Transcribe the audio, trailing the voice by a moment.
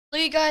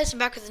Hello you guys, I'm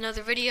back with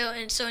another video,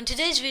 and so in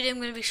today's video I'm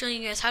going to be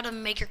showing you guys how to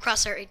make your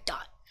crosshair a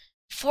dot.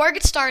 Before I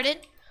get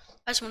started,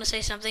 I just want to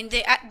say something.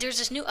 There's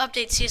this new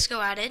update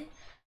CSGO added.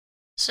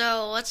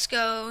 So let's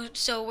go,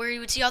 where you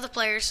would see all the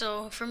players,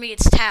 so for me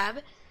it's tab.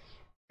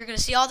 You're going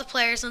to see all the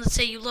players, and let's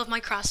say you love my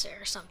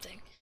crosshair or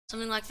something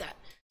like that.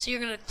 So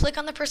you're going to click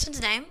on the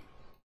person's name,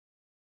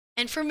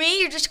 and for me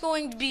you're just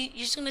going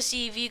to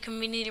see view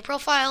community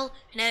profile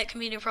and edit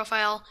community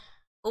profile.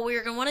 What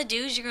you're going to want to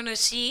do is you're going to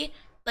see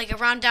like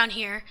around down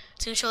here,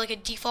 it's going to show like a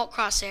default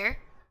crosshair.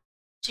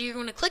 So you're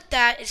going to click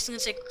that, it's going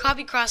to say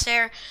copy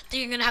crosshair,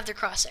 then you're going to have the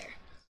crosshair.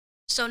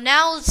 So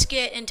now let's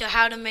get into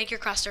how to make your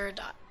crosshair a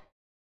dot.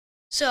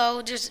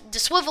 So there's the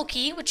swivel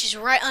key, which is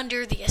right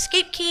under the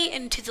escape key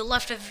and to the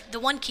left of the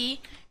one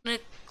key. You're going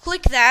to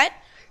click that,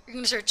 you're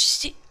going to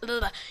search,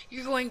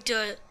 you're going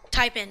to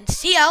type in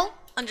CL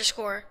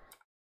underscore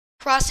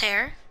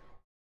crosshair,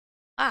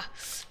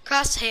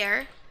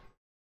 crosshair,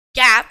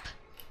 gap,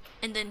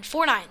 and then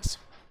 4 nines.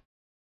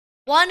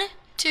 1,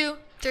 2,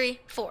 3,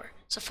 4.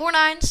 So 4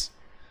 nines.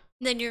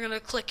 Then you're gonna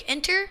click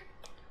enter.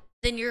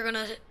 Then you're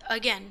gonna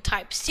again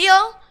type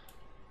CL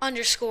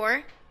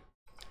underscore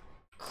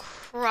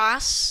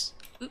crosshair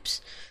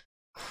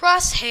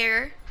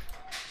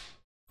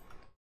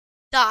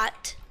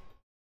dot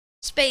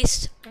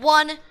space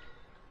 1.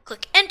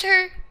 Click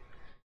enter.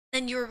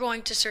 Then you're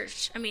going to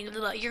search.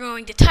 You're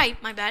going to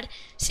type. My bad.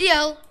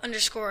 CL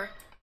underscore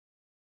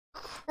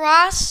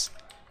crosshair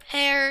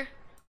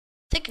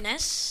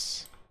thickness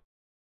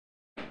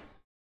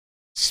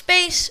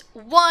space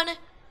 1,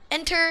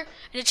 enter,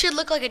 and it should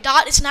look like a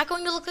dot. It's not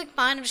going to look like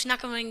mine. I'm just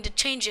not going to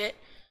change it.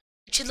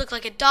 It should look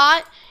like a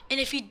dot. And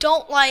if you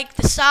don't like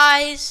the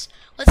size,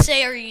 let's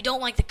say, or you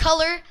don't like the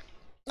color,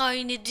 all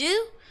you need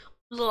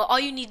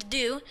to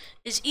do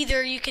is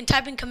either you can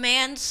type in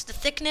commands, the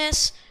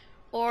thickness,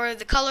 or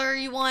the color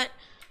you want.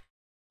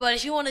 But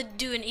if you want to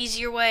do an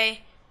easier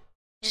way,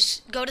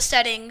 just go to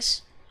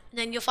settings, and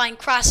then you'll find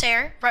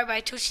crosshair right by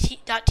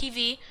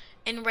twitch.tv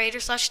and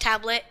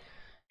Raider/tablet.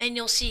 And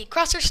you'll see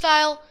crosshair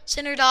style,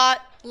 center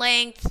dot,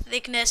 length,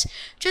 thickness,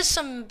 just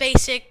some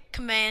basic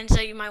commands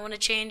that you might want to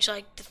change,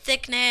 like the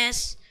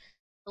thickness,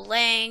 the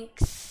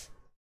length,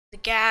 the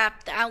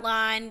gap, the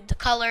outline, the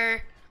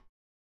color.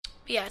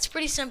 But yeah, it's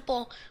pretty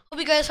simple.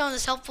 Hope you guys found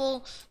this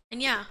helpful. And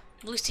yeah,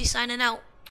 Lucy signing out.